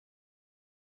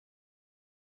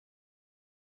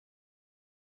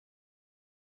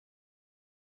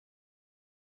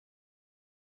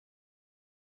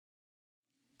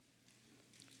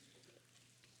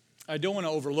I don't want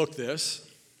to overlook this.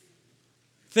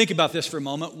 Think about this for a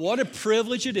moment. What a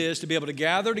privilege it is to be able to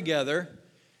gather together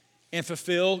and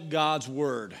fulfill God's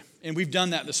word. And we've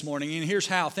done that this morning. And here's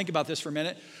how. Think about this for a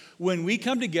minute. When we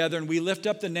come together and we lift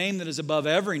up the name that is above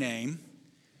every name,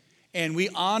 and we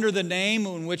honor the name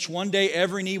in which one day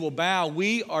every knee will bow,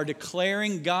 we are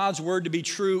declaring God's word to be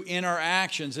true in our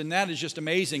actions. And that is just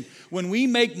amazing. When we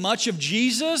make much of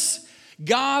Jesus,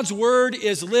 God's word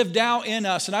is lived out in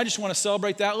us. And I just want to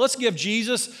celebrate that. Let's give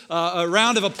Jesus a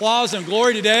round of applause and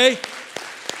glory today.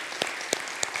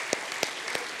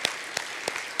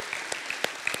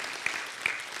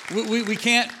 We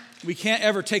can't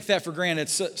ever take that for granted.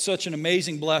 It's such an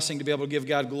amazing blessing to be able to give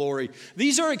God glory.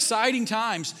 These are exciting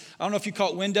times. I don't know if you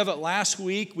caught wind of it last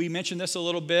week. We mentioned this a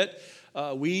little bit.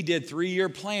 We did 3-year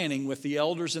planning with the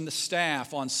elders and the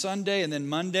staff on Sunday, and then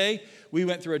Monday we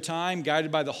went through a time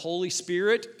guided by the Holy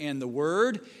Spirit and the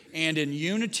Word, and in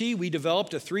unity we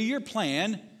developed a 3-year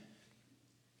plan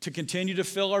to continue to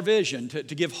fill our vision, to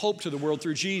give hope to the world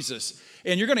through Jesus.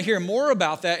 And you're going to hear more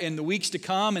about that in the weeks to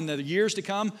come and the years to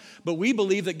come, but we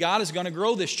believe that God is going to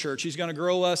grow this church. He's going to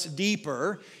grow us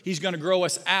deeper. He's going to grow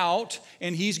us out,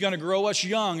 and He's going to grow us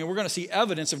young. And we're going to see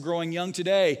evidence of growing young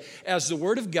today as the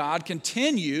Word of God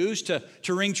continues to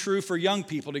ring true for young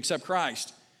people to accept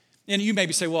Christ. And you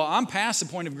maybe say, well, I'm past the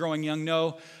point of growing young.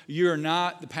 No, you're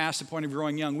not past the point of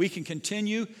growing young. We can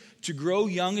continue to grow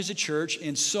young as a church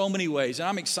in so many ways. And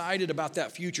I'm excited about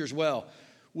that future as well.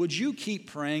 Would you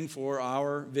keep praying for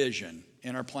our vision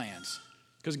and our plans?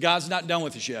 Because God's not done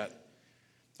with us yet.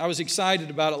 I was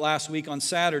excited about it last week on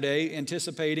Saturday,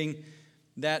 anticipating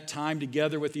that time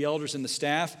together with the elders and the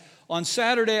staff. On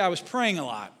Saturday, I was praying a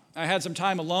lot. I had some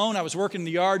time alone. I was working in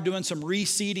the yard doing some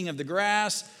reseeding of the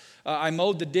grass. I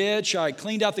mowed the ditch. I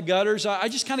cleaned out the gutters. I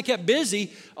just kind of kept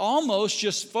busy, almost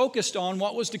just focused on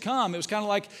what was to come. It was kind of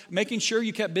like making sure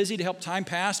you kept busy to help time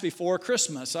pass before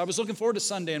Christmas. I was looking forward to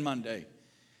Sunday and Monday.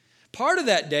 Part of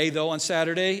that day, though, on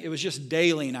Saturday, it was just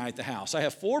Daly and I at the house. I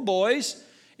have 4 boys,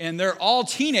 and they're all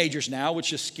teenagers now,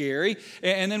 which is scary.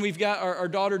 And then we've got our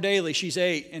daughter Daly. She's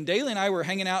 8. And Daly and I were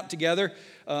hanging out together.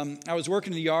 I was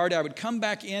working in the yard. I would come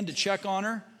back in to check on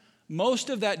her.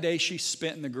 Most of that day she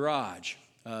spent in the garage.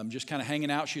 Just kind of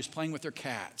hanging out. She was playing with her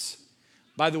cats.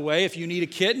 By the way, if you need a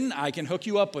kitten, I can hook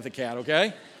you up with a cat,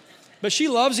 okay? But she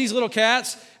loves these little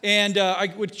cats, and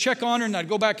I would check on her, and I'd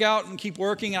go back out and keep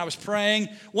working. I was praying.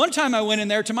 One time I went in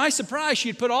there. To my surprise, she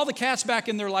had put all the cats back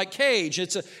in their cage.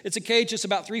 It's a cage that's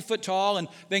about 3 foot tall, and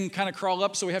they can kind of crawl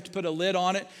up, so we have to put a lid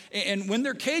on it. And when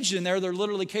they're caged in there, they're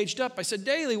literally caged up. I said,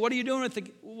 Daly, what are you doing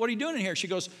in here? She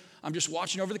goes, I'm just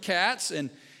watching over the cats, and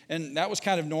that was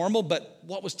kind of normal, but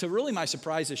what was to really my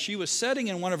surprise is she was sitting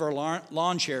in one of our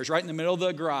lawn chairs right in the middle of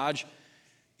the garage.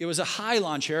 It was a high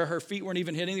lawn chair. Her feet weren't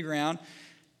even hitting the ground.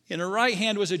 In her right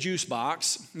hand was a juice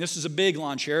box. This is a big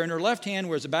lawn chair. In her left hand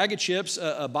was a bag of chips,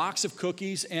 a box of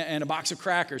cookies, and a box of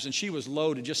crackers. And she was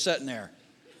loaded, just sitting there,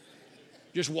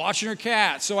 just watching her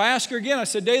cat. So I asked her again. I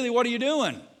said, Daly, what are you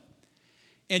doing?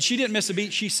 And she didn't miss a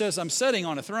beat. She says, I'm sitting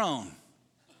on a throne.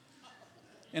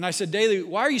 And I said, Daly,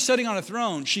 why are you sitting on a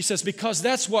throne? She says, because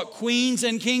that's what queens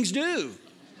and kings do.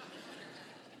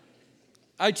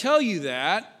 I tell you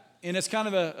that, and it's kind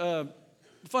of a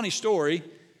funny story,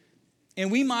 and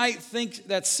we might think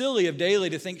that's silly of Daly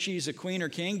to think she's a queen or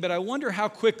king, but I wonder how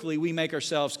quickly we make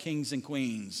ourselves kings and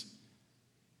queens.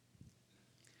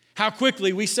 How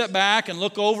quickly we sit back and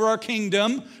look over our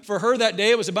kingdom. For her that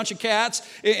day, it was a bunch of cats,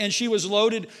 and she was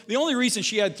loaded. The only reason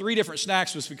she had 3 different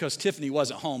snacks was because Tiffany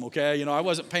wasn't home, okay? I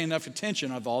wasn't paying enough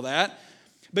attention of all that.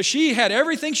 But she had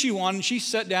everything she wanted, and she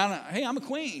sat down, and, hey, I'm a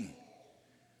queen.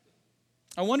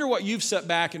 I wonder what you've sat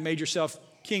back and made yourself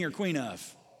king or queen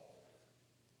of.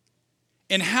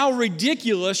 And how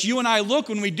ridiculous you and I look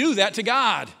when we do that to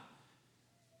God.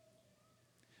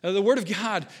 The Word of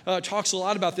God talks a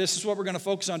lot about this. This is what we're going to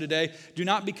focus on today. Do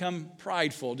not become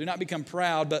prideful. Do not become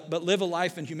proud, but live a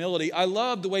life in humility. I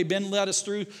love the way Ben led us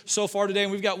through so far today,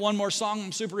 and we've got one more song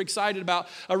I'm super excited about,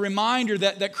 a reminder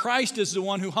that Christ is the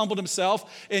one who humbled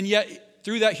himself, and yet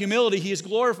through that humility he is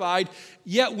glorified.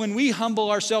 Yet when we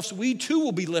humble ourselves, we too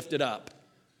will be lifted up.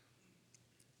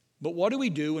 But what do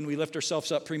we do when we lift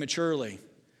ourselves up prematurely?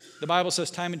 The Bible says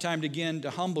time and time again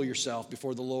to humble yourself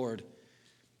before the Lord.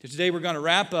 Today we're going to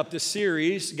wrap up this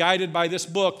series guided by this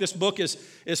book. This book is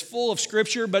full of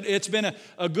scripture, but it's been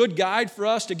a good guide for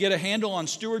us to get a handle on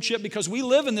stewardship because we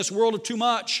live in this world of too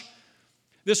much.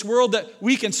 This world that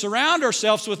we can surround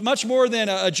ourselves with much more than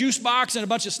a juice box and a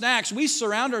bunch of snacks. We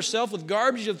surround ourselves with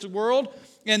garbage of the world,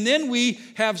 and then we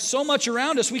have so much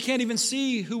around us we can't even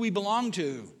see who we belong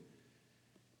to.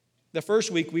 The first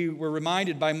week we were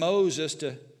reminded by Moses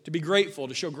to be grateful,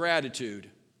 to show gratitude.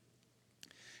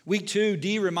 Week 2,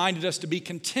 D reminded us to be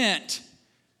content.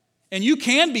 And you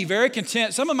can be very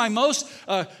content. Some of my most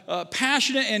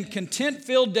passionate and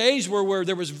content-filled days were where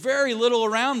there was very little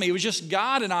around me. It was just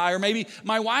God and I, or maybe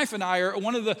my wife and I, or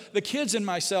one of the kids and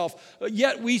myself.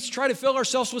 Yet we try to fill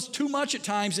ourselves with too much at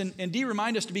times, and D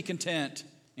remind us to be content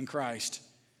in Christ.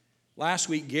 Last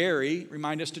week, Gary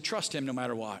reminded us to trust Him no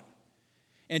matter what.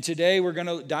 And today we're going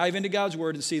to dive into God's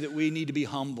Word and see that we need to be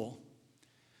humble.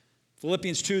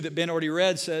 Philippians 2 that Ben already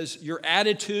read says, your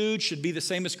attitude should be the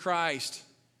same as Christ,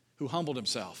 who humbled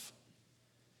Himself.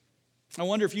 I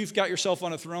wonder if you've got yourself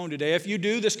on a throne today. If you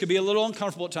do, this could be a little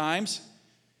uncomfortable at times.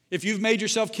 If you've made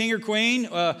yourself king or queen,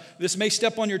 this may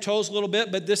step on your toes a little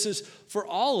bit, but this is for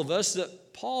all of us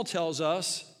that Paul tells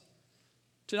us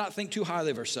to not think too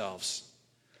highly of ourselves.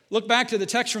 Look back to the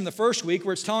text from the first week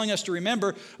where it's telling us to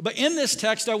remember, but in this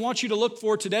text I want you to look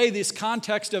for today this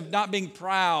context of not being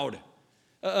proud,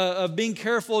 of being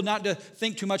careful not to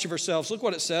think too much of ourselves. Look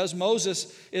what it says.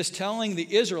 Moses is telling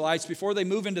the Israelites before they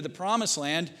move into the promised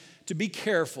land to be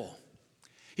careful.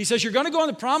 He says, you're going to go in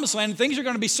the promised land and things are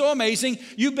going to be so amazing.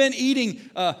 You've been eating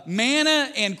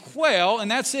manna and quail, and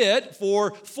that's it,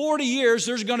 for 40 years.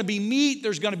 There's going to be meat,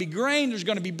 there's going to be grain, there's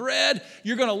going to be bread.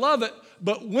 You're going to love it.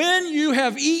 But when you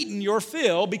have eaten your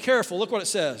fill, be careful. Look what it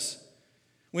says.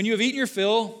 When you have eaten your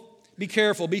fill, be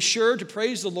careful. Be sure to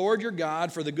praise the Lord your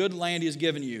God for the good land He has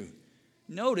given you.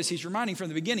 Notice He's reminding from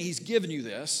the beginning, He's given you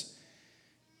this.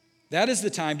 That is the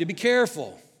time to be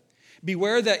careful.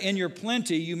 Beware that in your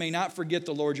plenty you may not forget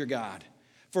the Lord your God.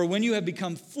 For when you have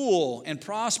become full and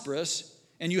prosperous,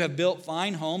 and you have built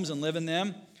fine homes and live in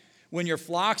them, when your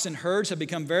flocks and herds have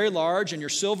become very large, and your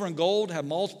silver and gold have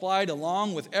multiplied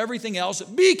along with everything else,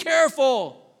 be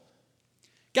careful.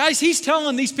 Guys, He's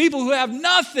telling these people who have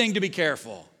nothing to be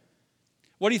careful.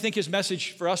 What do you think His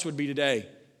message for us would be today?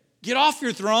 Get off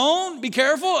your throne, be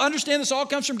careful, understand this all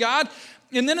comes from God.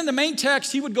 And then in the main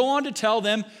text, He would go on to tell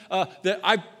them that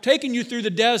I've taken you through the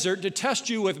desert to test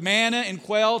you with manna and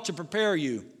quail to prepare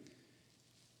you.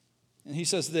 And He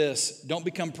says this, don't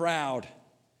become proud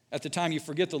at the time you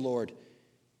forget the Lord.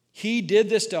 He did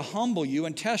this to humble you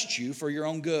and test you for your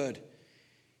own good.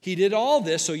 He did all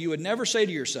this so you would never say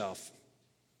to yourself,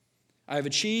 I have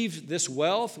achieved this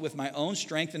wealth with my own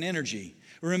strength and energy.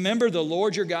 Remember the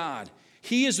Lord your God.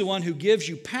 He is the one who gives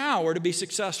you power to be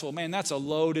successful. Man, that's a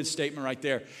loaded statement right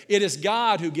there. It is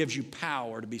God who gives you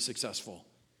power to be successful.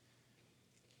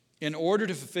 In order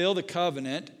to fulfill the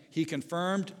covenant He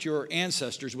confirmed to your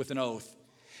ancestors with an oath.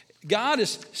 God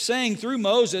is saying through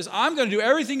Moses, I'm going to do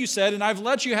everything you said, and I've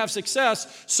let you have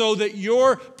success so that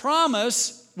your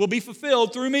promise will be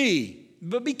fulfilled through me.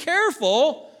 But be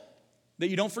careful that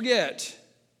you don't forget.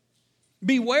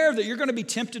 Beware that you're going to be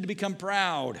tempted to become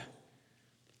proud.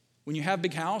 When you have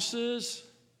big houses,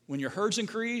 when your herds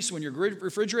increase, when your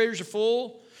refrigerators are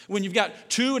full, when you've got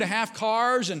 2.5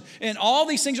 cars, and all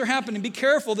these things are happening, be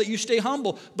careful that you stay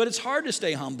humble. But it's hard to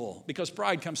stay humble because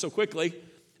pride comes so quickly.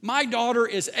 My daughter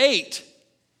is 8,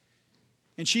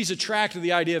 and she's attracted to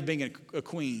the idea of being a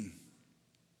queen.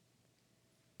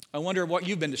 I wonder what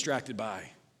you've been distracted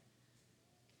by.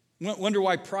 Wonder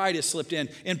why pride has slipped in.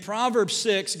 In Proverbs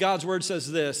 6, God's word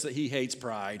says this, that He hates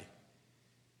pride.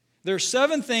 There are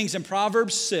 7 things in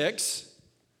Proverbs 6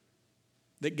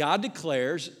 that God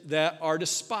declares that are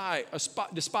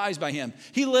despised by Him.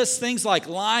 He lists things like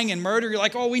lying and murder. You're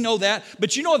like, oh, we know that.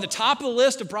 But you know at the top of the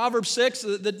list of Proverbs 6,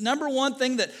 the number one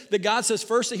thing that God says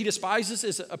first that He despises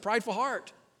is a prideful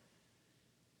heart.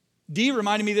 Dee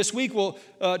reminded me this week, well,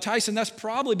 Tyson, that's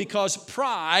probably because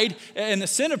pride and the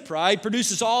sin of pride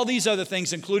produces all these other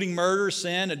things, including murder,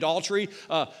 sin, adultery,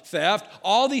 theft.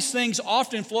 All these things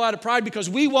often flow out of pride because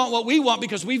we want what we want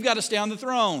because we've got to stay on the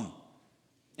throne.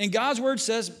 And God's word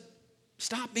says,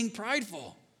 stop being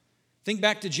prideful. Think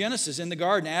back to Genesis in the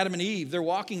garden, Adam and Eve. They're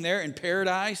walking there in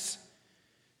paradise.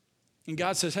 And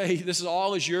God says, hey, this is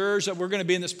all is yours. We're going to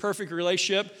be in this perfect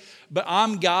relationship. But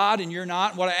I'm God and you're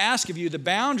not. What I ask of you, the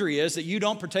boundary is that you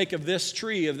don't partake of this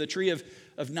tree, of the tree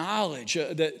of knowledge,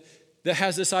 that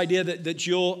has this idea that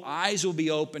your eyes will be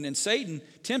open. And Satan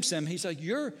tempts him. He's like,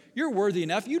 you're worthy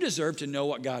enough. You deserve to know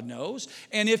what God knows.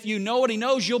 And if you know what He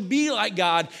knows, you'll be like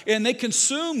God. And they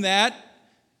consume that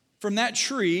from that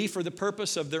tree for the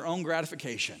purpose of their own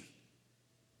gratification.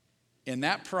 And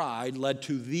that pride led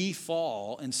to the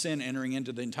fall and sin entering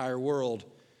into the entire world.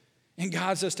 And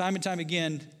God says time and time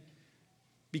again,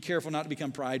 be careful not to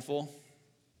become prideful.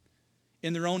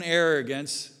 In their own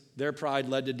arrogance, their pride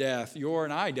led to death. Your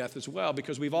and I death as well,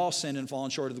 because we've all sinned and fallen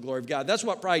short of the glory of God. That's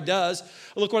what pride does.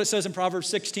 Look what it says in Proverbs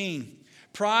 16.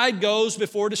 Pride goes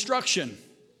before destruction,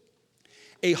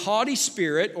 A haughty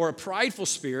spirit or a prideful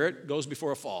spirit goes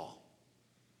before a fall.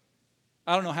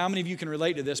 I don't know how many of you can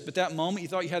relate to this, but that moment you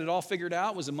thought you had it all figured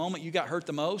out was the moment you got hurt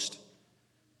the most.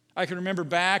 I can remember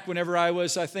back whenever I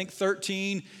was, I think,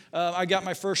 13, I got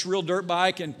my first real dirt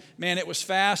bike, and man, it was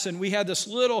fast, and we had this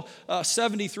little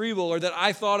 73-wheeler that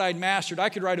I thought I'd mastered. I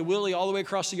could ride a wheelie all the way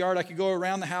across the yard. I could go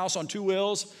around the house on 2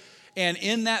 wheels, and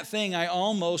in that thing, I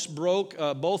almost broke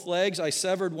both legs. I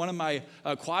severed one of my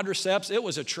quadriceps. It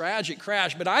was a tragic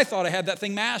crash, but I thought I had that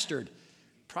thing mastered.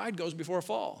 Pride goes before a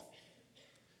fall.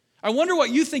 I wonder what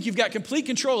you think you've got complete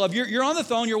control of. You're on the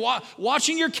throne, you're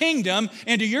watching your kingdom,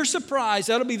 and to your surprise,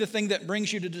 that'll be the thing that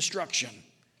brings you to destruction.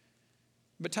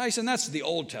 But Tyson, that's the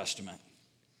Old Testament.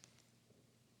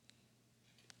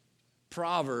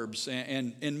 Proverbs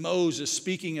and Moses,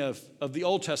 speaking of the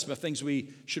Old Testament, things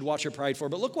we should watch our pride for.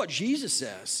 But look what Jesus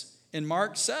says in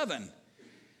Mark 7.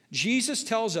 Jesus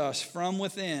tells us from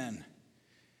within,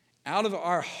 out of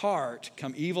our heart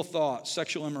come evil thoughts,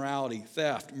 sexual immorality,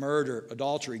 theft, murder,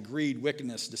 adultery, greed,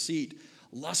 wickedness, deceit,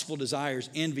 lustful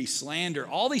desires, envy, slander,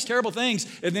 all these terrible things.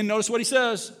 And then notice what he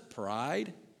says,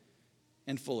 pride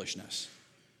and foolishness.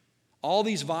 All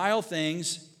these vile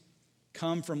things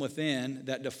come from within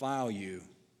that defile you.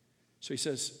 So he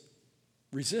says,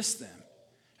 resist them.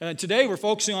 Today we're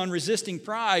focusing on resisting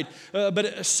pride, but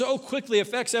it so quickly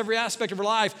affects every aspect of our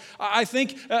life. I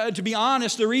think, to be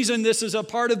honest, the reason this is a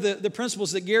part of the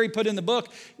principles that Gary put in the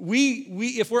book, we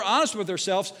if we're honest with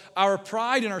ourselves, our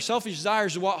pride and our selfish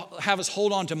desires are what have us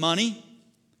hold on to money.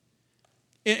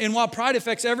 And while pride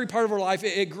affects every part of our life,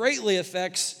 it greatly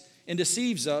affects and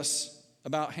deceives us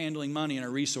about handling money and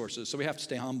our resources. So we have to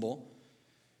stay humble.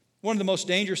 One of the most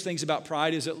dangerous things about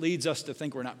pride is it leads us to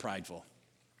think we're not prideful.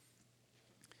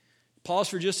 Pause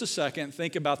for just a second.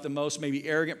 Think about the most maybe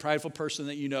arrogant, prideful person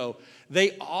that you know.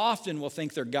 They often will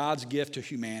think they're God's gift to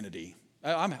humanity.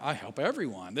 I help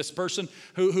everyone. This person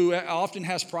who often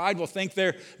has pride will think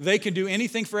they can do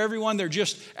anything for everyone. They're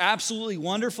just absolutely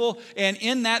wonderful. And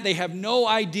in that, they have no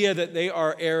idea that they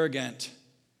are arrogant.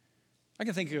 I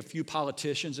can think of a few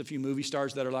politicians, a few movie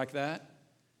stars that are like that.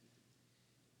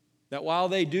 That while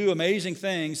they do amazing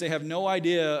things, they have no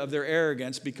idea of their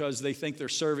arrogance because they think they're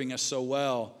serving us so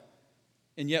well.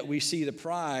 And yet we see the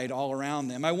pride all around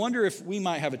them. I wonder if we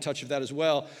might have a touch of that as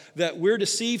well, that we're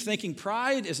deceived thinking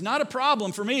pride is not a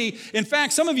problem for me. In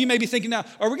fact, some of you may be thinking now,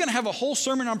 are we going to have a whole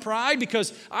sermon on pride?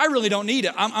 Because I really don't need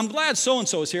it. I'm glad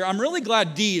so-and-so is here. I'm really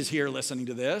glad D is here listening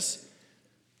to this.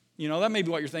 You know, that may be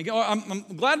what you're thinking. Oh, I'm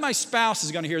glad my spouse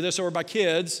is going to hear this, or my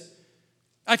kids.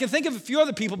 I can think of a few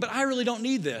other people, but I really don't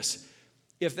need this.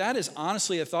 If that is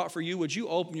honestly a thought for you, would you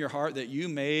open your heart that you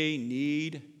may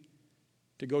need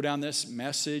to go down this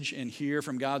message and hear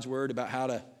from God's word about how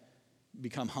to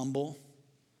become humble?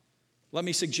 Let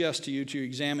me suggest to you to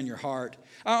examine your heart.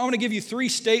 I want to give you 3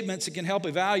 statements that can help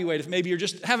evaluate if maybe you're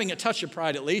just having a touch of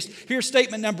pride at least. Here's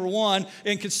statement number 1,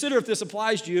 and consider if this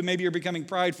applies to you. Maybe you're becoming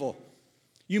prideful.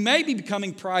 You may be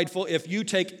becoming prideful if you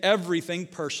take everything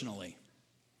personally.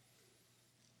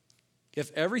 If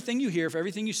everything you hear, if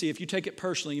everything you see, if you take it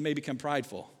personally, you may become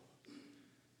prideful.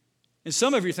 And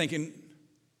some of you are thinking,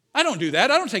 I don't do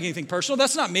that. I don't take anything personal.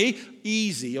 That's not me.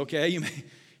 Easy, okay?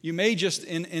 You may just,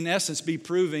 in essence, be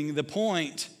proving the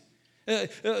point.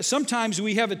 Sometimes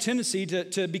we have a tendency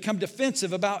to become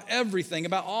defensive about everything,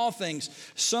 about all things.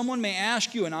 Someone may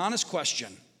ask you an honest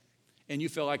question, and you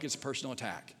feel like it's a personal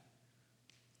attack.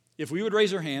 If we would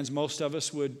raise our hands, most of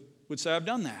us would say, I've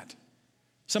done that.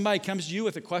 Somebody comes to you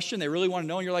with a question they really want to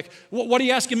know, and you're like, what are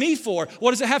you asking me for?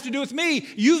 What does it have to do with me?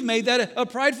 You've made that a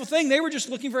prideful thing. They were just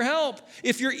looking for help.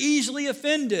 If you're easily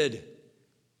offended,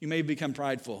 you may become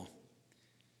prideful.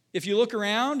 If you look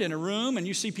around in a room and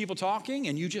you see people talking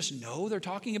and you just know they're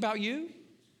talking about you,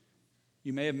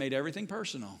 you may have made everything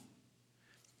personal.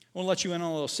 I want to let you in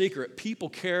on a little secret. People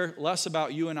care less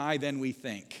about you and I than we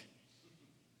think.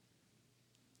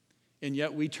 And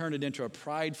yet we turn it into a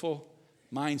prideful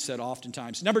mindset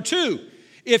oftentimes. Number 2,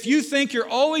 if you think you're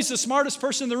always the smartest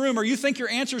person in the room, or you think your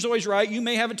answer is always right, you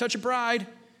may have a touch of pride.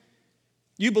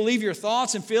 You believe your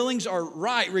thoughts and feelings are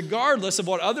right, regardless of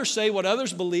what others say, what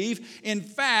others believe. In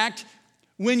fact,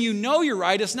 when you know you're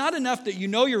right, it's not enough that you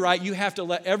know you're right. You have to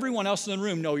let everyone else in the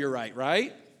room know you're right,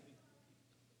 right?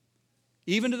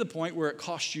 Even to the point where it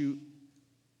costs you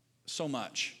so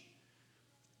much.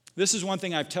 This is one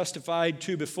thing I've testified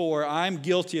to before. I'm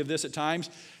guilty of this at times.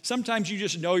 Sometimes you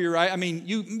just know you're right. I mean,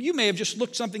 you may have just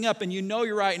looked something up and you know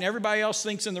you're right, and everybody else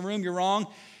thinks in the room you're wrong,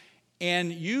 and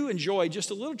you enjoy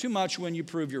just a little too much when you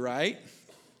prove you're right.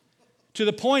 To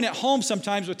the point at home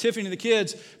sometimes with Tiffany and the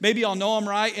kids, maybe I'll know I'm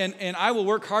right, and I will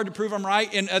work hard to prove I'm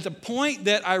right. And at the point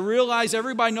that I realize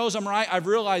everybody knows I'm right, I've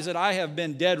realized that I have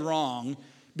been dead wrong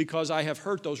because I have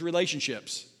hurt those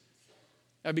relationships.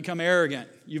 I've become arrogant.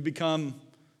 You've become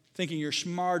thinking you're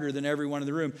smarter than everyone in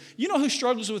the room. You know who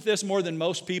struggles with this more than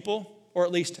most people, or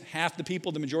at least half the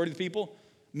people, the majority of the people?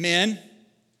 Men.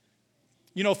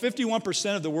 You know,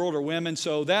 51% of the world are women,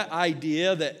 so that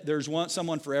idea that there's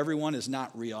someone for everyone is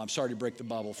not real. I'm sorry to break the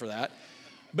bubble for that.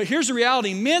 But here's the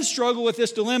reality. Men struggle with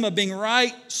this dilemma of being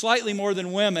right slightly more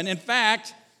than women. In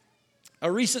fact, a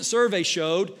recent survey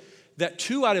showed that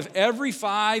 2 out of every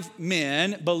 5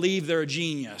 men believe they're a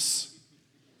genius.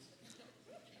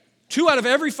 2 out of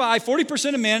every 5,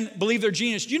 40% of men believe they're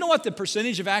genius. Do you know what the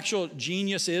percentage of actual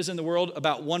genius is in the world?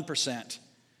 About 1%.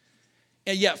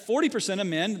 And yet 40% of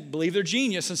men believe they're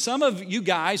genius. And some of you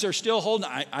guys are still holding,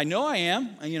 I know I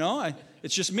am,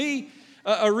 it's just me.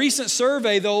 A recent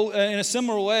survey, though, in a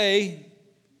similar way,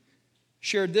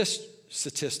 shared this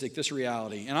statistic, this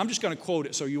reality. And I'm just going to quote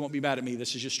it so you won't be mad at me.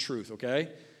 This is just truth, okay?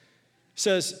 It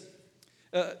says,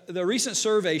 the recent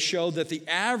survey showed that the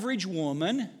average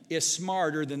woman is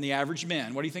smarter than the average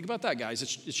man. What do you think about that, guys?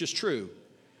 It's just true.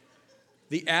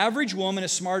 The average woman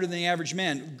is smarter than the average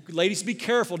man. Ladies, be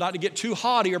careful not to get too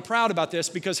haughty or proud about this,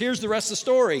 because here's the rest of the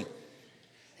story.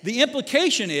 The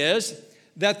implication is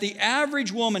that the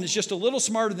average woman is just a little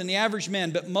smarter than the average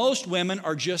man, but most women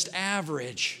are just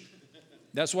average.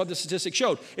 That's what the statistics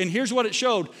showed. And here's what it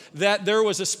showed, that there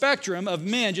was a spectrum of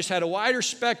men, just had a wider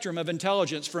spectrum of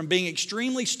intelligence from being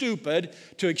extremely stupid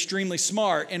to extremely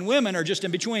smart, and women are just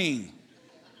in between.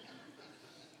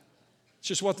 It's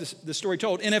just what the story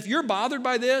told. And if you're bothered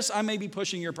by this, I may be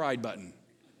pushing your pride button.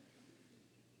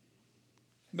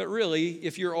 But really,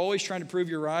 if you're always trying to prove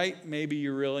you're right, maybe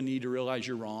you really need to realize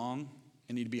you're wrong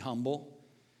and need to be humble.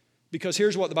 Because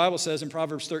here's what the Bible says in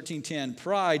Proverbs 13:10.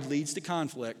 Pride leads to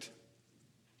conflict.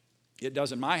 It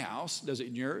does in my house. Does it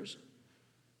in yours?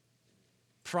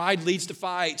 Pride leads to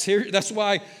fights. That's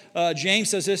why James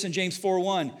says this in James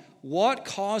 4:1. What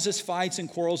causes fights and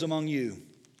quarrels among you?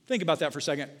 Think about that for a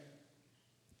second.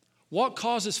 What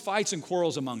causes fights and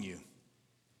quarrels among you?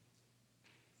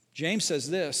 James says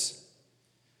this,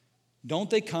 don't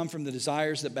they come from the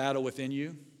desires that battle within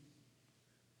you?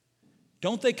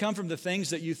 Don't they come from the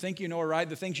things that you think you know are right,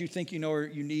 the things you think you know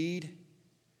you need?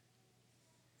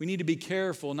 We need to be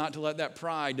careful not to let that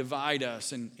pride divide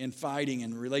us in fighting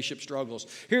and relationship struggles.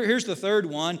 Here's the third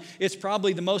one. It's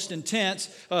probably the most intense.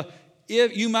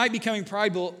 If you might be becoming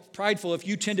prideful if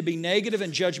you tend to be negative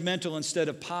and judgmental instead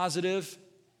of positive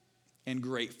and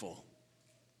grateful.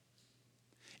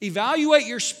 Evaluate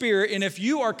your spirit, and if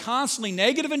you are constantly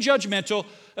negative and judgmental,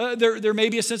 there may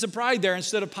be a sense of pride there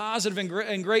instead of positive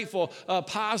and grateful,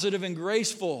 positive and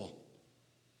graceful.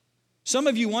 Some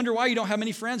of you wonder why you don't have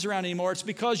many friends around anymore. It's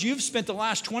because you've spent the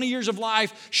last 20 years of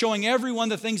life showing everyone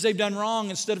the things they've done wrong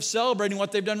instead of celebrating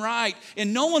what they've done right,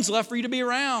 and no one's left for you to be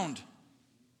around.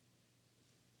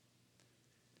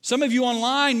 Some of you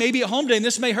online, maybe at home today, and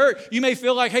this may hurt. You may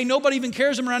feel like, hey, nobody even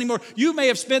cares I'm around anymore. You may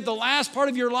have spent the last part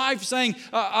of your life saying,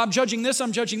 I'm judging this,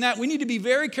 I'm judging that. We need to be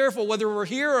very careful, whether we're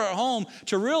here or at home,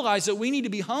 to realize that we need to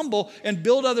be humble and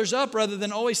build others up rather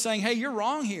than always saying, hey, you're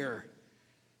wrong here.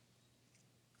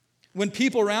 When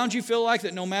people around you feel like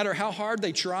that no matter how hard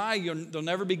they try, they'll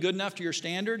never be good enough to your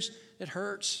standards, it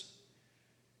hurts.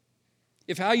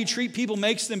 If how you treat people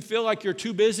makes them feel like you're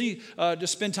too busy to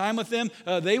spend time with them,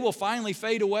 they will finally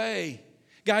fade away.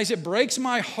 Guys, it breaks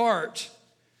my heart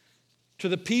to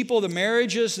the people, the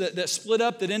marriages that split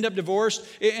up, that end up divorced.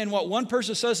 And what one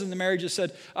person says in the marriage is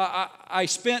said, I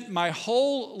spent my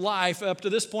whole life up to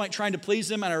this point trying to please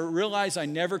them, and I realized I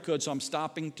never could, so I'm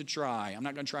stopping to try. I'm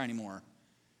not going to try anymore.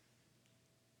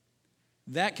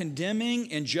 That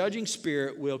condemning and judging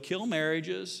spirit will kill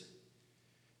marriages.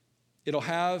 It'll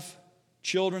have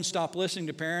children stop listening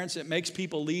to parents. It makes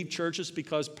people leave churches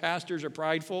because pastors are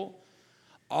prideful.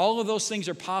 All of those things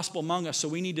are possible among us, so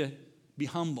we need to be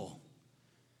humble.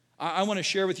 I want to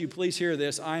share with you, please hear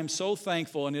this. I am so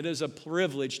thankful, and it is a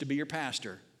privilege to be your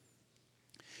pastor.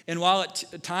 And while at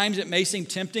times it may seem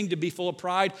tempting to be full of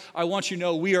pride, I want you to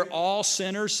know we are all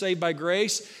sinners saved by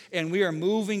grace, and we are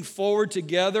moving forward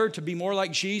together to be more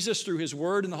like Jesus through His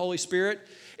Word and the Holy Spirit.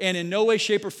 And in no way,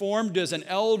 shape, or form does an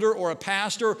elder or a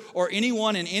pastor or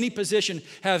anyone in any position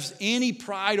have any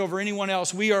pride over anyone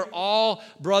else. We are all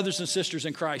brothers and sisters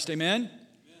in Christ. Amen?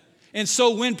 And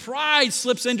so when pride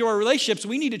slips into our relationships,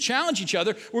 we need to challenge each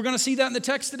other. We're going to see that in the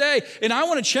text today. And I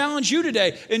want to challenge you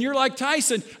today. And you're like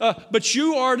Tyson, but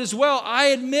you are it as well. I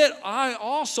admit I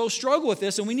also struggle with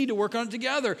this, and we need to work on it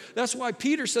together. That's why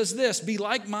Peter says this, be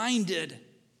like-minded.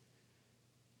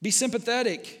 Be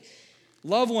sympathetic.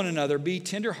 Love one another. Be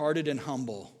tenderhearted and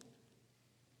humble.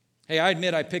 Hey, I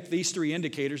admit I picked these 3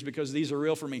 indicators because these are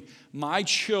real for me. My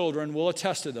children will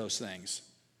attest to those things.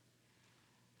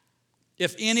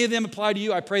 If any of them apply to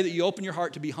you, I pray that you open your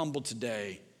heart to be humble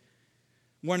today.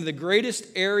 One of the greatest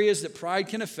areas that pride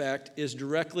can affect is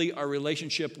directly our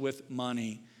relationship with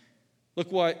money.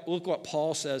 Look what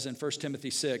Paul says in 1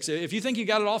 Timothy 6. If you think you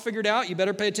got it all figured out, you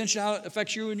better pay attention to how it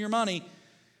affects you and your money.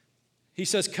 He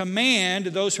says, command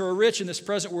those who are rich in this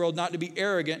present world not to be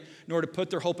arrogant, nor to put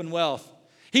their hope in wealth.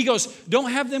 He goes,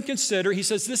 don't have them consider. He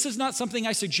says, this is not something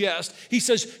I suggest. He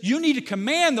says, you need to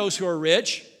command those who are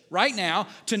rich right now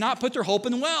to not put their hope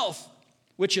in wealth,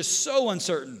 which is so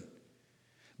uncertain,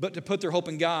 but to put their hope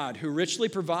in God, who richly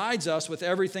provides us with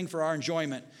everything for our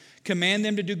enjoyment. Command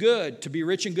them to do good, to be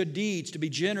rich in good deeds, to be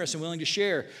generous and willing to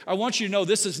share. I want you to know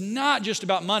this is not just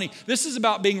about money. This is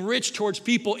about being rich towards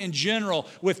people in general,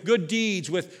 with good deeds,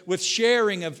 with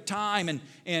sharing of time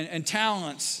and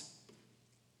talents.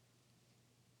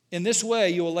 In this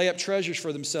way, you will lay up treasures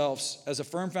for themselves as a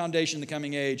firm foundation in the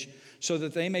coming age, so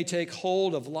that they may take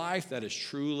hold of life that is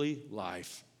truly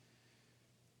life.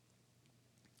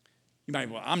 You might,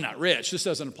 well, I'm not rich. This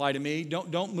doesn't apply to me.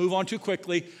 Don't move on too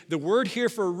quickly. The word here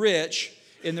for rich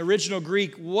in the original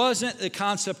Greek wasn't the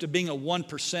concept of being a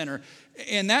 1%er.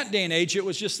 In that day and age, it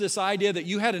was just this idea that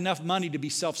you had enough money to be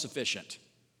self-sufficient.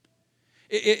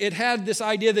 It had this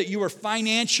idea that you were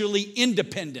financially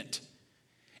independent.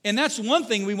 And that's one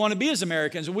thing we want to be as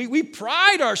Americans. We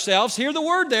pride ourselves, hear the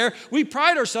word there, we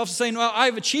pride ourselves in saying, well,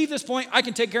 I've achieved this point, I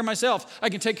can take care of myself, I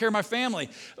can take care of my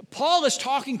family. Paul is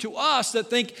talking to us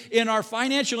that think in our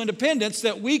financial independence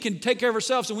that we can take care of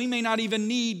ourselves and we may not even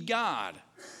need God.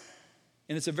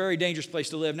 And it's a very dangerous place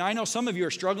to live. Now, I know some of you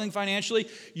are struggling financially.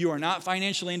 You are not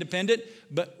financially independent,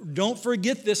 but don't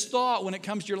forget this thought when it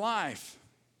comes to your life.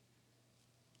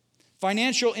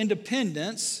 Financial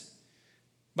independence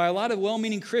by a lot of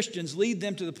well-meaning Christians lead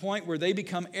them to the point where they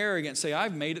become arrogant, say,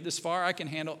 I've made it this far, I can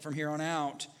handle it from here on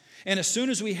out. And as soon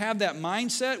as we have that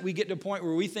mindset, we get to a point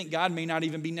where we think God may not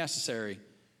even be necessary.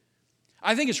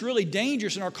 I think it's really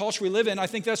dangerous in our culture we live in. I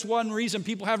think that's one reason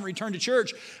people haven't returned to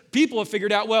church. People have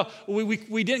figured out, well,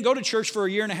 we didn't go to church for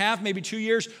a year and a half, maybe 2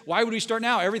 years. Why would we start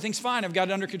now? Everything's fine. I've got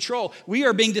it under control. We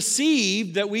are being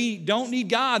deceived that we don't need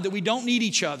God, that we don't need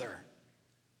each other.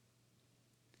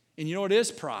 And you know what it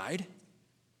is? Pride.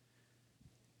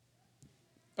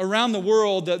 Around the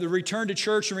world, the return to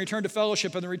church and return to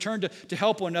fellowship and the return to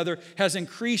help one another has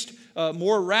increased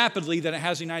more rapidly than it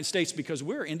has in the United States because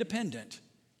we're independent.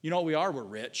 You know what we are? We're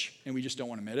rich, and we just don't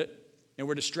want to admit it. And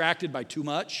we're distracted by too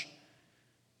much.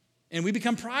 And we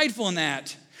become prideful in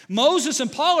that. Moses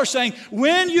and Paul are saying,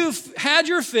 when you've had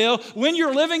your fill, when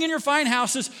you're living in your fine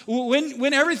houses,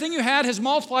 when everything you had has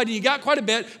multiplied and you got quite a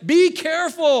bit, be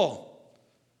careful,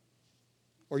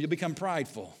 or you'll become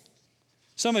prideful.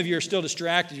 Some of you are still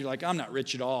distracted. You're like, I'm not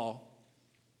rich at all.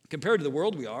 Compared to the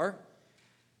world, we are.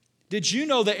 Did you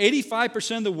know that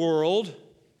 85% of the world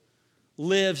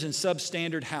lives in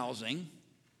substandard housing?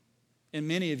 And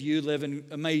many of you live in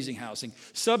amazing housing.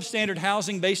 Substandard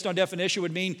housing, based on definition,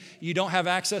 would mean you don't have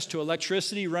access to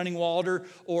electricity, running water,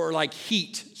 or like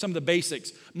heat, some of the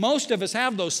basics. Most of us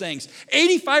have those things.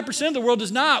 85% of the world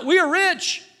does not. We are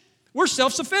rich. We're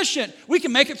self-sufficient. We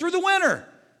can make it through the winter.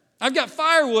 I've got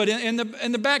firewood in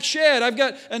the back shed. I've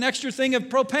got an extra thing of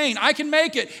propane. I can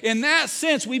make it. In that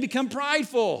sense, we become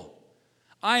prideful.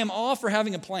 I am all for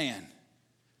having a plan.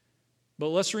 But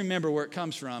let's remember where it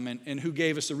comes from and who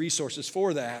gave us the resources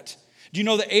for that. Do you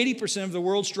know that 80% of the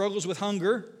world struggles with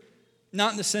hunger?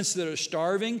 Not in the sense that they're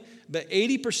starving, but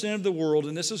 80% of the world,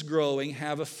 and this is growing,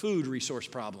 have a food resource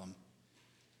problem.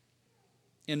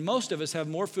 And most of us have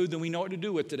more food than we know what to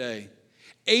do with today.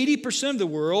 80% of the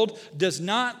world does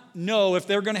not know if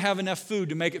they're going to have enough food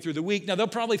to make it through the week. Now, they'll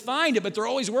probably find it, but they're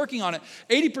always working on it.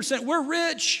 80%, we're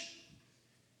rich.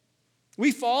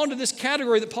 We fall into this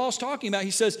category that Paul's talking about.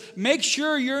 He says, make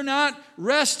sure you're not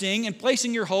resting and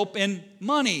placing your hope in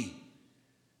money,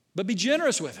 but be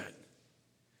generous with it.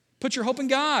 Put your hope in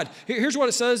God. Here's what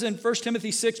it says in 1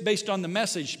 Timothy 6, based on the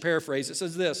Message paraphrase. It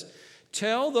says this,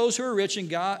 tell those who are rich in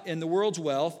God in the world's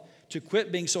wealth to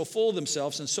quit being so full of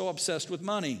themselves and so obsessed with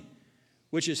money,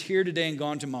 which is here today and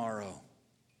gone tomorrow.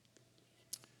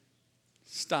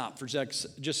 Stop for just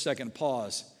a second,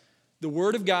 pause. The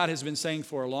Word of God has been saying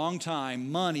for a long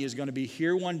time, money is going to be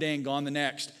here one day and gone the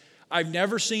next. I've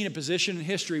never seen a position in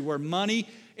history where money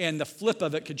and the flip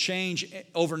of it could change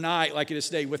overnight like it is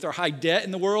today. With our high debt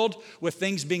in the world, with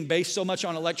things being based so much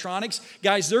on electronics,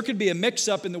 guys, there could be a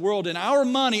mix-up in the world, and our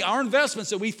money, our investments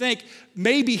that we think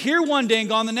may be here one day and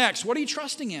gone the next. What are you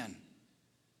trusting in?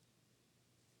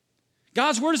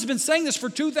 God's word has been saying this for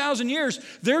 2,000 years.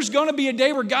 There's going to be a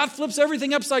day where God flips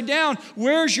everything upside down.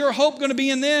 Where's your hope going to be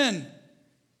in then?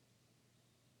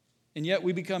 And yet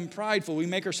we become prideful. We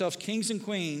make ourselves kings and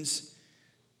queens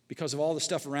because of all the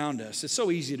stuff around us. It's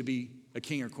so easy to be a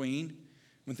king or queen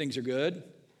when things are good.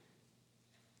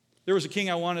 There was a king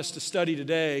I want us to study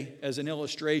today as an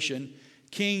illustration,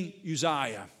 King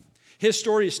Uzziah. His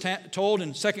story is told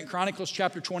in 2 Chronicles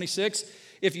chapter 26.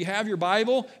 If you have your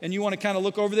Bible and you want to kind of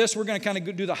look over this, we're going to kind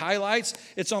of do the highlights.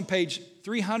 It's on page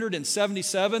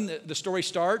 377, the story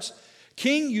starts.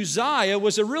 King Uzziah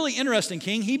was a really interesting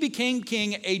king. He became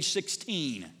king at age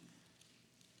 16.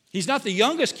 He's not the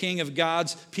youngest king of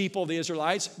God's people, the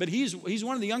Israelites, but he's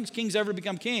one of the youngest kings ever to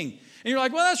become king. And you're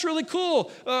like, well, that's really cool.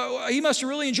 He must have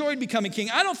really enjoyed becoming king.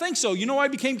 I don't think so. You know why he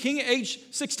became king at age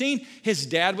 16? His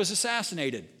dad was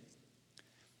assassinated.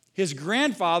 His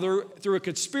grandfather, through a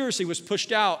conspiracy, was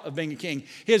pushed out of being a king.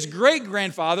 His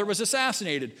great-grandfather was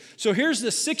assassinated. So here's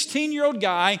this 16-year-old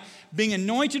guy being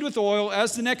anointed with oil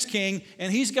as the next king,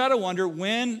 and he's got to wonder,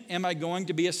 when am I going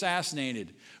to be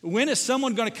assassinated? When is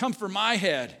someone going to come for my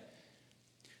head?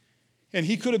 And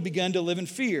he could have begun to live in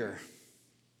fear.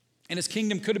 And his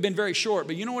kingdom could have been very short.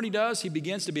 But you know what he does? He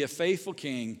begins to be a faithful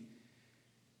king.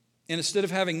 And instead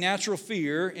of having natural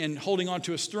fear and holding on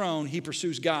to his throne, he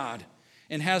pursues God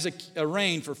and has a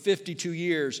reign for 52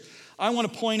 years. I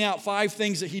want to point out 5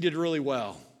 things that he did really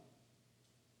well.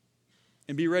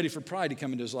 And be ready for pride to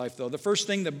come into his life, though. The first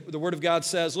thing the Word of God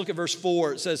says, look at verse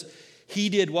 4. It says, he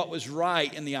did what was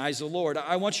right in the eyes of the Lord.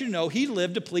 I want you to know he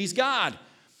lived to please God.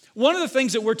 One of the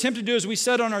things that we're tempted to do as we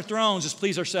sit on our thrones is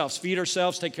please ourselves, feed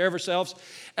ourselves, take care of ourselves.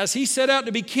 As he set out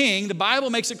to be king, the Bible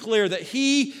makes it clear that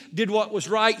he did what was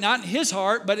right, not in his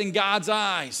heart, but in God's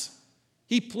eyes.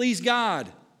 He pleased God.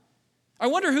 I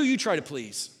wonder who you try to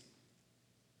please.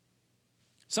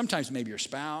 Sometimes maybe your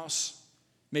spouse,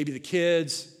 maybe the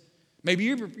kids, maybe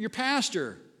your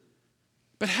pastor.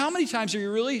 But how many times are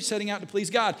you really setting out to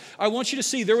please God? I want you to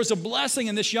see there was a blessing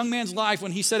in this young man's life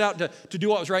when he set out to do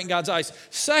what was right in God's eyes.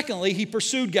 Secondly, he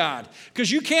pursued God. Because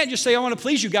you can't just say, I want to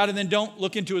please you, God, and then don't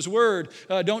look into his word.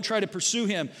 Don't try to pursue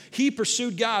him. He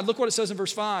pursued God. Look what it says in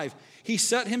verse 5. He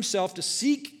set himself to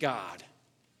seek God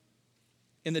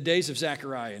in the days of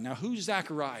Zechariah. Now, who's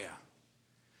Zechariah?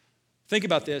 Think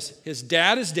about this. His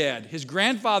dad is dead. His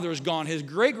grandfather is gone. His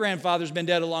great-grandfather's been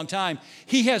dead a long time.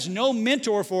 He has no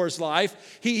mentor for his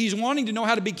life. He's wanting to know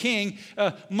how to be king.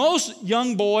 Most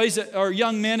young boys or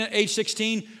young men at age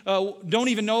 16 don't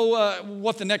even know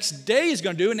what the next day is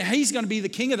going to do, and he's going to be the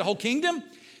king of the whole kingdom.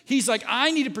 He's like,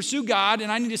 I need to pursue God,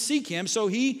 and I need to seek him. So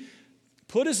he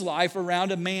put his life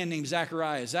around a man named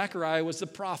Zechariah. Zechariah was the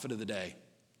prophet of the day.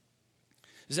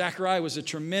 Zechariah was a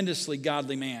tremendously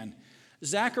godly man.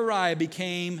 Zechariah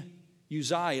became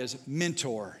Uzziah's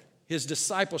mentor, his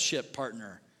discipleship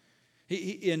partner.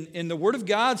 In the Word of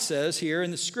God says here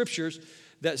in the Scriptures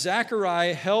that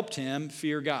Zechariah helped him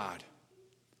fear God.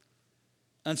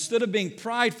 Instead of being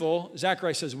prideful,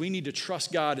 Zechariah says we need to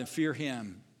trust God and fear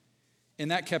him.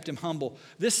 And that kept him humble.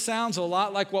 This sounds a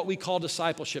lot like what we call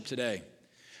discipleship today.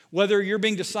 Whether you're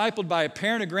being discipled by a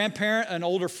parent, a grandparent, an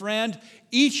older friend,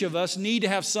 each of us need to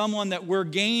have someone that we're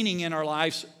gaining in our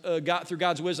lives through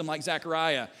God's wisdom like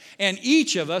Zechariah. And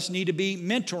each of us need to be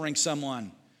mentoring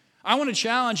someone. I want to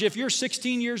challenge, if you're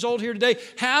 16 years old here today,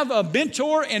 have a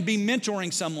mentor and be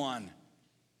mentoring someone.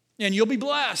 And you'll be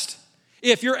blessed.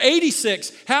 If you're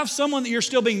 86, have someone that you're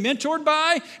still being mentored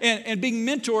by and being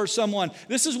mentored someone.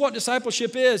 This is what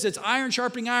discipleship is. It's iron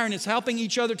sharpening iron. It's helping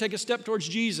each other take a step towards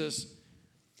Jesus.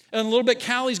 And a little bit,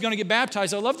 Callie's going to get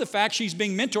baptized. I love the fact she's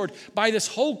being mentored by this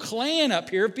whole clan up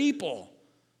here of people.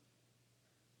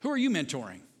 Who are you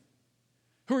mentoring?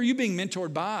 Who are you being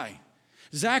mentored by?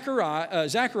 Zechariah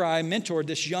mentored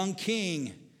this young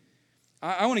king.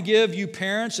 I want to give you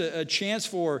parents a chance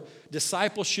for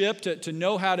discipleship, to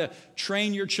know how to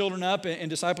train your children up in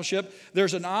discipleship.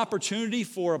 There's an opportunity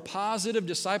for a positive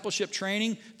discipleship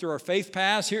training through our Faith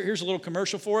Pass. Here's a little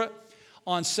commercial for it.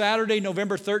 On Saturday,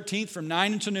 November 13th from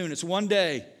 9 until noon. It's one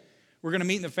day. We're going to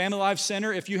meet in the Family Life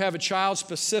Center. If you have a child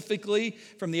specifically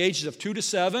from the ages of 2 to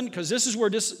 7, because this is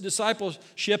where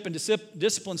discipleship and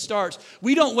discipline starts.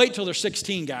 We don't wait till they're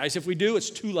 16, guys. If we do, it's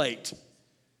too late.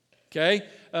 Okay?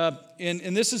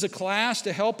 And this is a class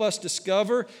to help us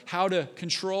discover how to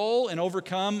control and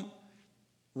overcome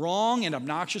wrong and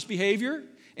obnoxious behavior,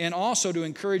 and also to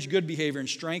encourage good behavior and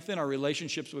strengthen our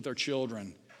relationships with our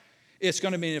children. It's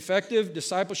going to be an effective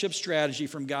discipleship strategy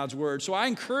from God's Word. So I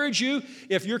encourage you,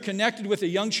 if you're connected with a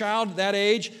young child that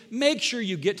age, make sure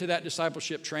you get to that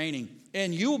discipleship training.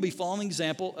 And you will be following the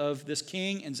example of this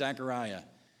king and Zechariah.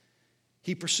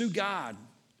 He pursued God.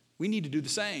 We need to do the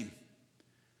same.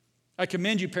 I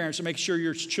commend you, parents, to make sure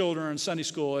your children are in Sunday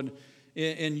school and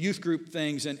in youth group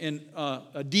things and in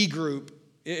a D group.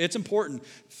 It's important.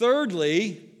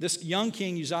 Thirdly, this young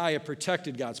king Uzziah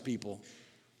protected God's people.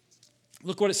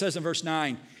 Look what it says in verse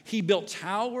 9. He built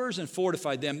towers and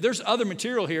fortified them. There's other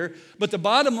material here, but the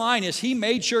bottom line is he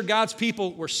made sure God's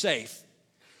people were safe.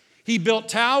 He built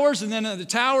towers, and then in the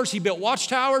towers, he built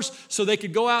watchtowers so they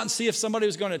could go out and see if somebody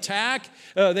was going to attack.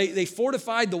 They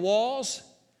fortified the walls.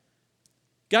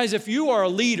 Guys, if you are a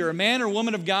leader, a man or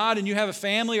woman of God, and you have a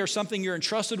family or something you're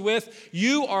entrusted with,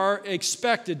 you are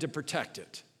expected to protect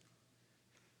it.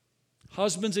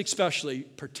 Husbands especially,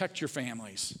 protect your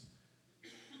families.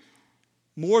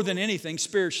 More than anything,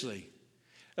 spiritually.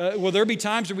 Will there be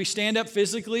times where we stand up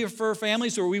physically for our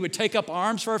families, or we would take up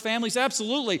arms for our families?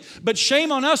 Absolutely. But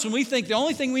shame on us when we think the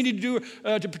only thing we need to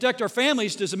do to protect our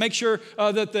families is to make sure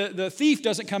that the thief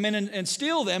doesn't come in and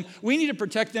steal them. We need to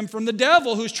protect them from the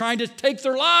devil who's trying to take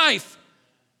their life.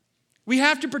 We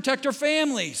have to protect our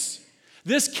families.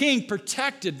 This king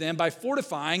protected them by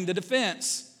fortifying the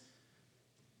defense.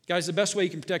 Guys, the best way you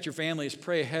can protect your family is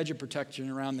pray a hedge of protection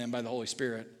around them by the Holy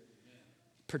Spirit.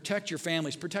 Protect your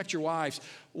families. Protect your wives.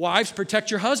 Wives,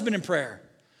 protect your husband in prayer.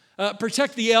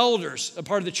 Protect the elders, a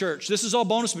part of the church. This is all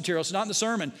bonus material. It's not in the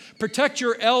sermon. Protect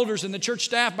your elders and the church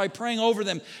staff by praying over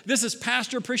them. This is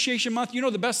Pastor Appreciation Month. You know,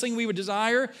 the best thing we would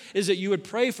desire is that you would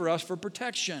pray for us for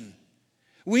protection.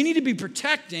 We need to be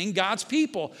protecting God's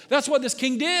people. That's what this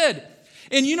king did.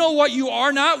 And you know what you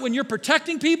are not when you're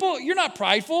protecting people? You're not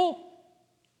prideful.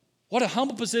 What a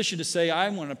humble position to say, I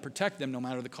want to protect them no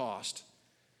matter the cost.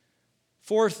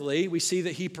 Fourthly, we see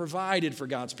that he provided for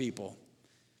God's people.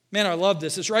 Man, I love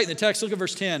this. It's right in the text. Look at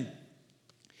verse 10.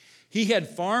 He had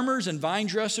farmers and vine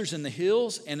dressers in the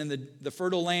hills and in the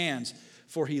fertile lands,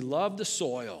 for he loved the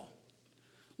soil.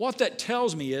 What that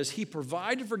tells me is he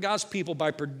provided for God's people by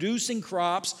producing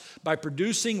crops, by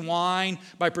producing wine,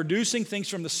 by producing things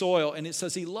from the soil, and it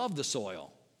says he loved the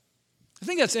soil. I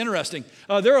think that's interesting.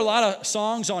 There are a lot of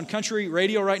songs on country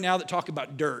radio right now that talk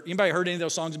about dirt. Anybody heard any of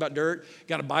those songs about dirt?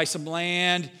 Got to buy some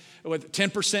land with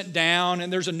 10% down,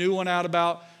 and there's a new one out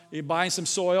about buying some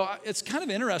soil. It's kind of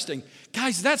interesting.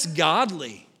 Guys, that's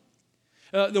godly.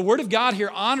 The Word of God here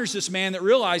honors this man that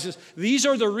realizes these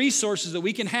are the resources that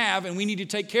we can have, and we need to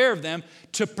take care of them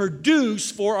to produce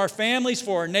for our families,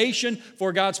 for our nation,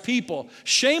 for God's people.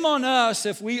 Shame on us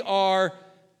if we are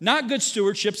not good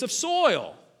stewardships of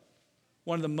soil.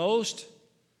 One of the most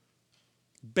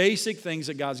basic things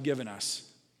that God's given us.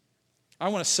 I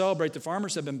want to celebrate the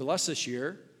farmers that have been blessed this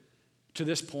year to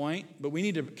this point, but we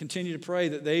need to continue to pray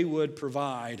that they would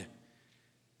provide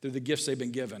through the gifts they've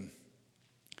been given.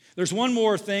 There's one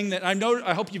more thing that I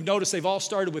hope you've noticed. They've all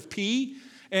started with P,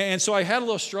 and so I had a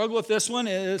little struggle with this one.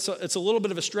 It's a little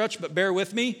bit of a stretch, but bear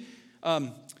with me.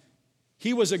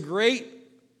 He was a great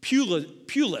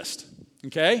Pulist,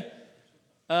 okay?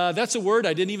 That's a word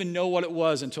I didn't even know what it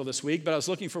was until this week, but I was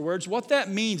looking for words. What that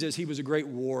means is he was a great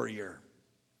warrior.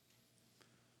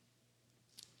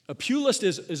 A Pulist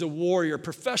is a warrior,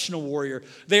 professional warrior.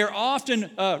 They are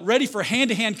often ready for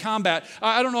hand-to-hand combat.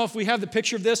 I don't know if we have the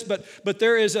picture of this, but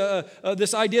there is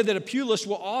this idea that a Pulist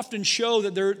will often show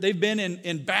that they've been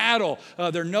in battle.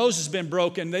 Their nose has been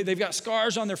broken. They've got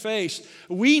scars on their face.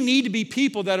 We need to be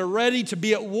people that are ready to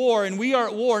be at war, and we are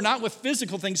at war, not with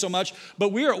physical things so much,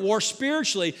 but we are at war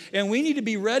spiritually, and we need to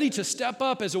be ready to step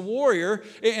up as a warrior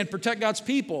and protect God's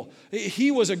people. He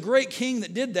was a great king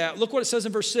that did that. Look what it says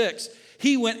in verse 6.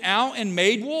 He went out and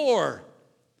made war.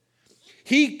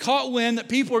 He caught wind that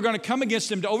people were going to come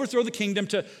against him to overthrow the kingdom,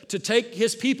 to take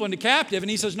his people into captive. And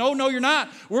he says, no, you're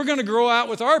not. We're going to grow out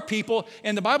with our people.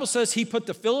 And the Bible says he put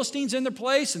the Philistines in their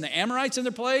place and the Amorites in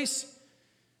their place.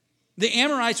 The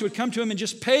Amorites would come to him and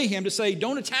just pay him to say,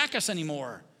 don't attack us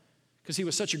anymore, because he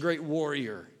was such a great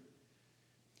warrior.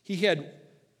 He had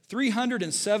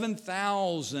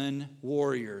 307,000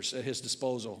 warriors at his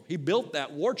disposal. He built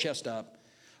that war chest up.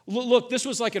 Look, this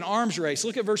was like an arms race.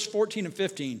 Look at verse 14 and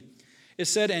 15. It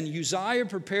said, and Uzziah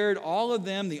prepared all of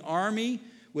them, the army,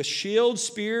 with shields,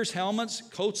 spears, helmets,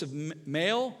 coats of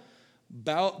mail,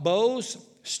 bows,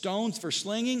 stones for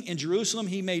slinging. In Jerusalem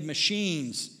he made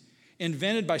machines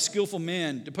invented by skillful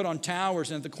men to put on towers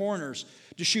and at the corners,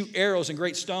 to shoot arrows and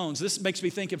great stones. This makes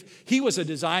me think of he was a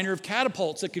designer of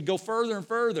catapults that could go further and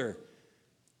further.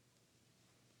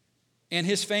 And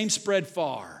his fame spread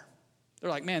far. They're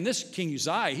like, man, this King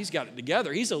Uzziah, he's got it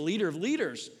together. He's a leader of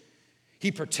leaders.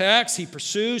 He protects, he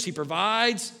pursues, he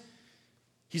provides.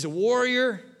 He's a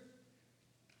warrior.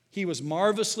 He was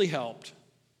marvelously helped.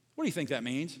 What do you think that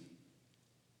means?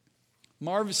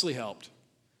 Marvelously helped.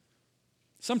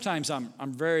 Sometimes I'm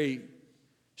very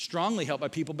strongly helped by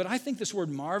people, but I think this word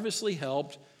marvelously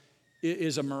helped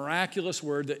is a miraculous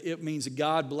word that it means that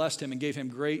God blessed him and gave him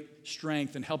great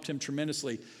strength and helped him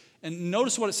tremendously. And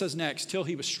notice what it says next, till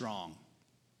he was strong.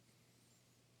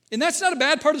 And that's not a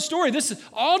bad part of the story. This is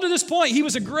all to this point. He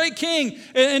was a great king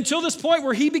until this point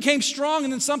where he became strong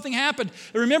and then something happened.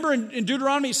 Remember in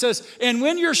Deuteronomy it says, and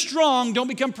when you're strong, don't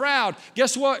become proud.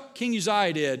 Guess what King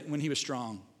Uzziah did when he was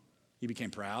strong? He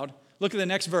became proud. Look at the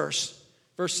next verse,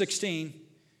 verse 16.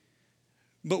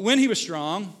 But when he was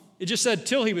strong, it just said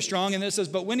till he was strong, and then it says,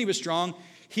 but when he was strong,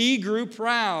 he grew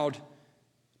proud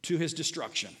to his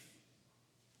destruction.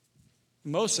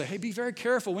 Most say, hey, be very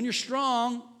careful. When you're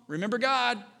strong, remember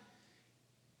God.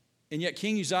 And yet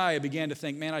King Uzziah began to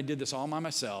think, man, I did this all by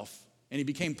myself. And he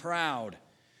became proud.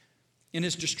 And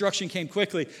his destruction came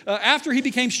quickly. After he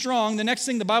became strong, the next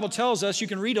thing the Bible tells us, you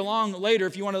can read along later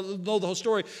if you want to know the whole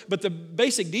story, but the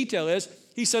basic detail is,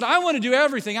 he said, I want to do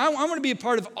everything. I want to be a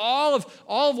part of all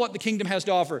of what the kingdom has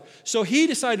to offer. So he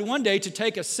decided one day to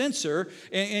take a censer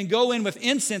and go in with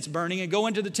incense burning and go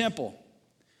into the temple.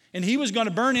 And he was going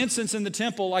to burn incense in the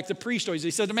temple like the priest always.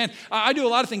 He said, man, I do a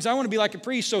lot of things. I want to be like a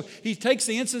priest. So he takes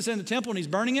the incense in the temple and he's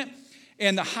burning it.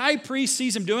 And the high priest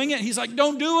sees him doing it. And he's like,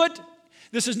 don't do it.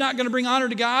 This is not going to bring honor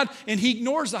to God. And he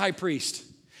ignores the high priest.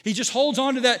 He just holds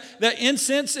on to that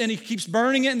incense and he keeps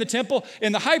burning it in the temple.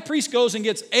 And the high priest goes and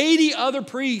gets 80 other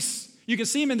priests. You can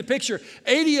see him in the picture.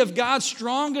 80 of God's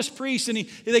strongest priests. And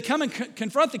they come and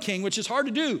confront the king, which is hard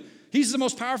to do. He's the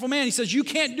most powerful man. He says, you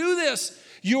can't do this.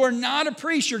 You are not a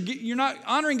priest. You're not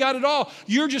honoring God at all.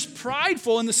 You're just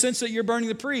prideful in the sense that you're burning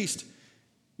the priest.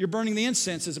 You're burning the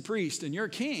incense as a priest, and you're a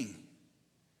king.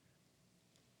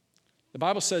 The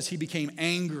Bible says he became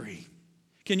angry.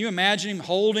 Can you imagine him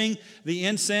holding the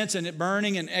incense and it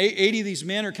burning, and 80 of these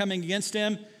men are coming against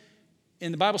him?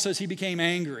 And the Bible says he became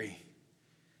angry.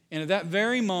 And at that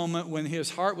very moment, when his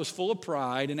heart was full of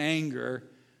pride and anger,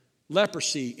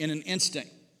 leprosy in an instant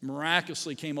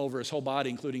miraculously came over his whole body,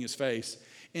 including his face.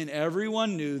 And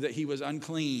everyone knew that he was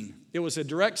unclean. It was a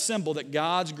direct symbol that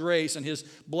God's grace and his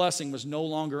blessing was no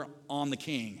longer on the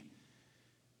king.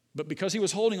 But because he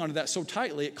was holding on to that so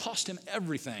tightly, it cost him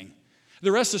everything.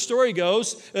 The rest of the story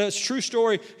goes, it's a true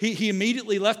story, he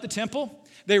immediately left the temple.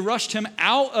 They rushed him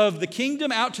out of the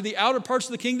kingdom, out to the outer parts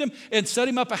of the kingdom, and set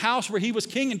him up a house where he was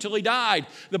king until he died.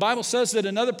 The Bible says that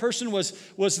another person was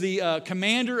the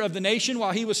commander of the nation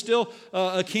while he was still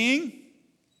a king.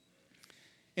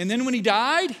 And then when he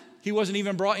died, he wasn't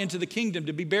even brought into the kingdom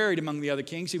to be buried among the other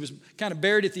kings. He was kind of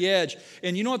buried at the edge.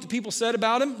 And you know what the people said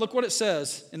about him? Look what it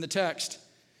says in the text.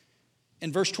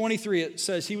 In verse 23, it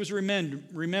says he was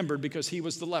remembered because he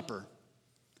was the leper.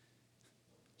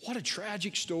 What a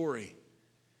tragic story.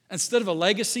 Instead of a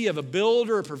legacy of a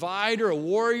builder, a provider, a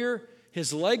warrior,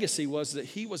 his legacy was that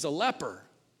he was a leper,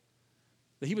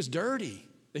 that he was dirty,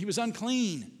 that he was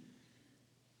unclean,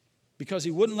 because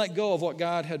he wouldn't let go of what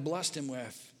God had blessed him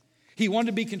with. He wanted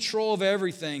to be in control of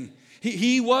everything.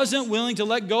 He wasn't willing to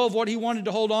let go of what he wanted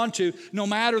to hold on to, no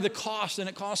matter the cost, and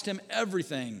it cost him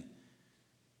everything.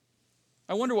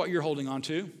 I wonder what you're holding on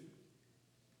to.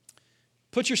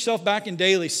 Put yourself back in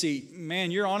Daly's seat. Man,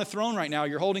 you're on a throne right now.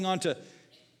 You're holding on to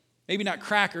maybe not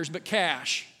crackers, but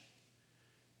cash.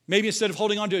 Maybe instead of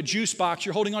holding on to a juice box,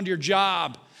 you're holding on to your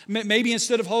job. Maybe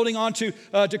instead of holding on to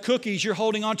cookies, you're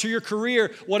holding on to your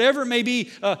career. Whatever it may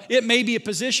be a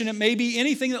position, it may be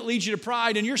anything that leads you to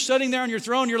pride. And you're sitting there on your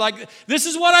throne, you're like, this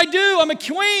is what I do. I'm a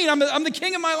queen. I'm the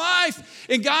king of my life.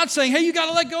 And God's saying, hey, you got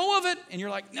to let go of it. And you're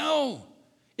like, no,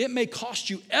 it may cost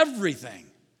you everything.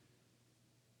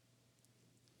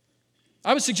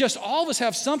 I would suggest all of us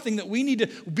have something that we need to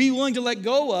be willing to let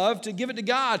go of to give it to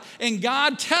God. And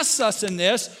God tests us in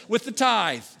this with the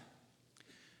tithe.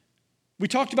 We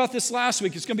talked about this last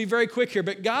week. It's going to be very quick here.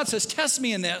 But God says, test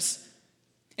me in this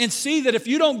and see that if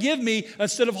you don't give me,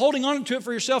 instead of holding on to it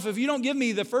for yourself, if you don't give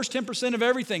me the first 10% of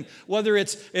everything, whether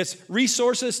it's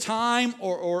resources, time,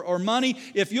 or money,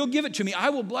 if you'll give it to me, I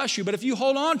will bless you. But if you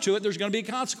hold on to it, there's going to be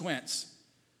a consequence.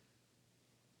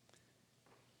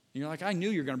 You're like, I knew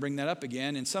you were going to bring that up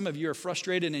again. And some of you are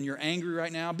frustrated and you're angry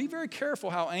right now. Be very careful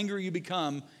how angry you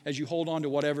become as you hold on to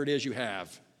whatever it is you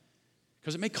have,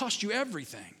 because it may cost you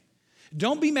everything.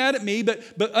 Don't be mad at me,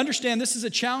 but understand this is a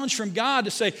challenge from God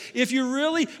to say, if you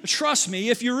really trust me,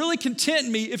 if you're really content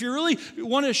in me, if you really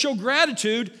want to show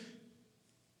gratitude,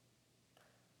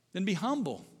 then be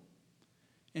humble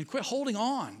and quit holding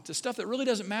on to stuff that really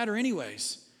doesn't matter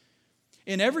anyways.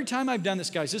 And every time I've done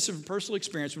this, guys, this is a personal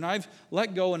experience. When I've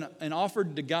let go and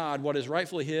offered to God what is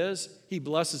rightfully His, He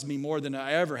blesses me more than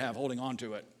I ever have holding on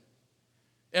to it.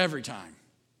 Every time.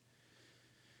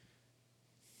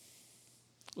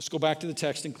 Let's go back to the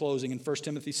text in closing. In 1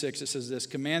 Timothy 6, it says this,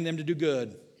 command them to do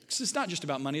good. Because it's not just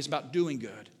about money, it's about doing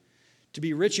good. To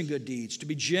be rich in good deeds, to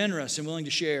be generous and willing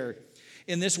to share.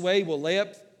 In this way, we'll lay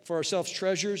up for ourselves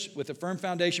treasures with a firm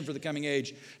foundation for the coming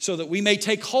age, so that we may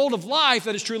take hold of life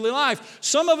that is truly life.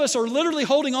 Some of us are literally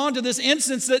holding on to this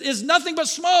incense that is nothing but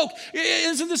smoke.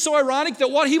 Isn't this so ironic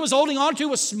that what he was holding on to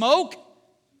was smoke?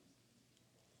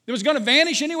 It was going to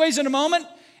vanish anyways in a moment,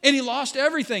 and he lost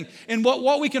everything. And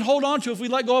what we can hold on to if we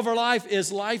let go of our life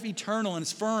is life eternal, and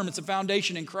it's firm. It's a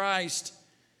foundation in Christ.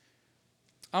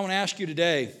 I want to ask you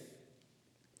today,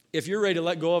 if you're ready to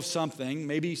let go of something,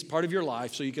 maybe it's part of your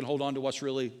life, so you can hold on to what's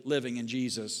really living in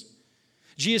Jesus.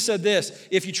 Jesus said this,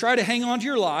 if you try to hang on to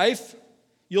your life,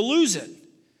 you'll lose it.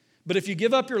 But if you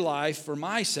give up your life for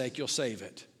my sake, you'll save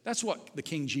it. That's what the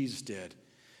King Jesus did.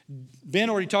 Ben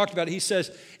already talked about it. He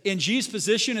says, in Jesus'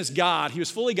 position as God, he was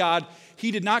fully God.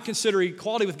 He did not consider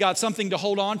equality with God something to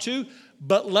hold on to,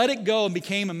 but let it go and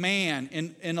became a man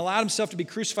and allowed himself to be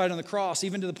crucified on the cross,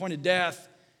 even to the point of death.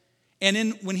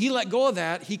 And when he let go of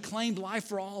that, he claimed life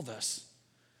for all of us.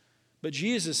 But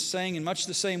Jesus is saying in much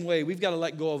the same way, we've got to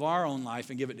let go of our own life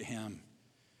and give it to him.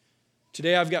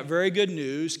 Today, I've got very good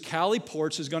news. Callie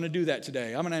Ports is going to do that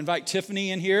today. I'm going to invite Tiffany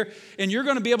in here, and you're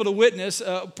going to be able to witness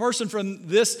a person from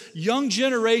this young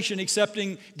generation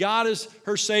accepting God as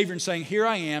her Savior and saying, here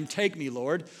I am, take me,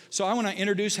 Lord. So I want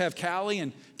to have Callie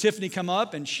and Tiffany come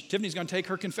up, and Tiffany's going to take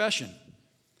her confession.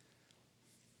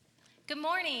 Good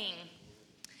morning.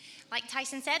 Like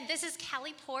Tyson said, this is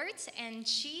Callie Port, and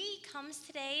she comes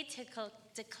today to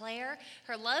declare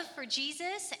her love for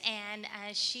Jesus, and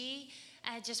she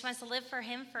just wants to live for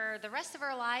him for the rest of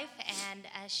her life, and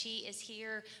she is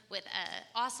here with an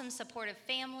awesome, supportive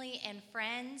family and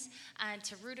friends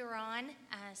to root her on.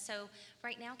 So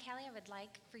right now, Callie, I would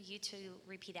like for you to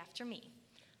repeat after me.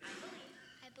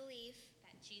 I believe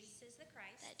that Jesus is the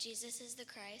Christ, that Jesus is the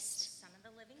Christ, the Son of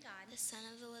the living God, the Son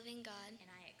of the living God, and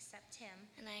I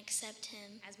accept him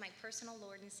as my personal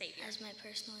Lord and Savior. As my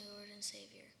personal Lord and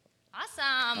Savior.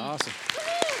 Awesome. Awesome. Woo-hoo.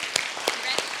 You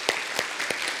ready?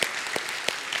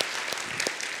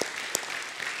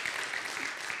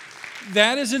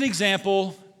 That is an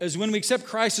example, as when we accept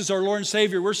Christ as our Lord and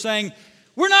Savior, we're saying,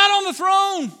 we're not on the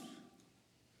throne.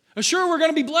 Sure, we're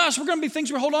going to be blessed. We're going to be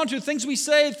things we hold on to, things we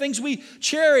save, things we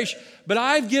cherish. But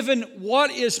I've given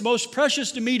what is most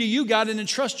precious to me to you, God, and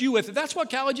entrust you with it. That's what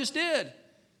Callie just did.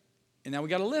 And now we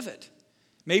got to live it.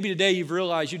 Maybe today you've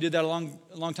realized you did that a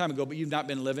long time ago, but you've not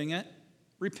been living it.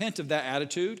 Repent of that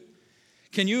attitude.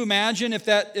 Can you imagine if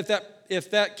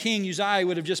that king Uzziah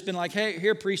would have just been like, hey,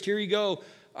 here, priest, here you go.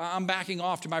 I'm backing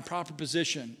off to my proper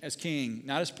position as king,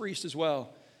 not as priest as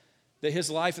well, that his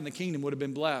life in the kingdom would have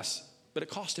been blessed. But it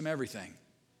cost him everything.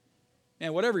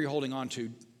 Man, whatever you're holding on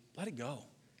to, let it go.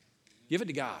 Give it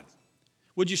to God.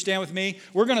 Would you stand with me?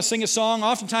 We're going to sing a song.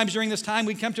 Oftentimes during this time,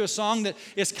 we come to a song that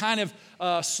is kind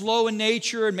of slow in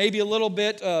nature and maybe a little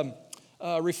bit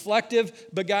reflective.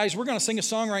 But guys, we're going to sing a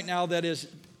song right now that is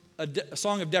a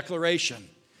song of declaration.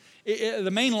 The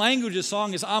main language of the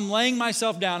song is, I'm laying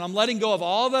myself down. I'm letting go of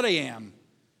all that I am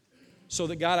so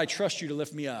that, God, I trust you to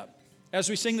lift me up. As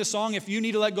we sing the song, if you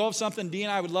need to let go of something, Dee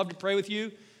and I would love to pray with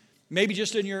you. Maybe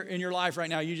just in your life right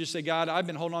now, you just say, God, I've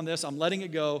been holding on to this. I'm letting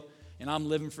it go, and I'm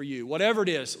living for you. Whatever it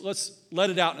is, let's let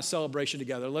it out in a celebration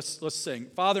together. Let's sing.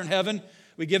 Father in heaven,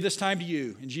 we give this time to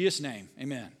you. In Jesus' name,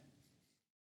 amen.